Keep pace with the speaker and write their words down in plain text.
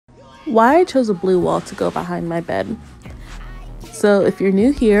Why I chose a blue wall to go behind my bed. So if you're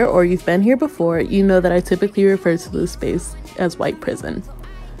new here or you've been here before, you know that I typically refer to this space as white prison.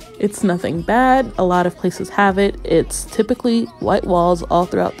 It's nothing bad, a lot of places have it. It's typically white walls all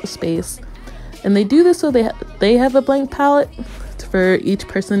throughout the space. And they do this so they have a blank palette for each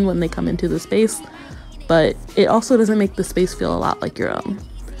person when they come into the space, but it also doesn't make the space feel a lot like your own.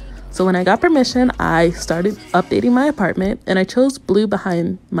 So when I got permission, I started updating my apartment and I chose blue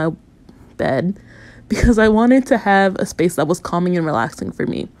behind my bed because I wanted to have a space that was calming and relaxing for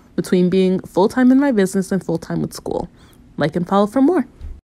me between being full-time in my business and full-time with school. Like and follow for more.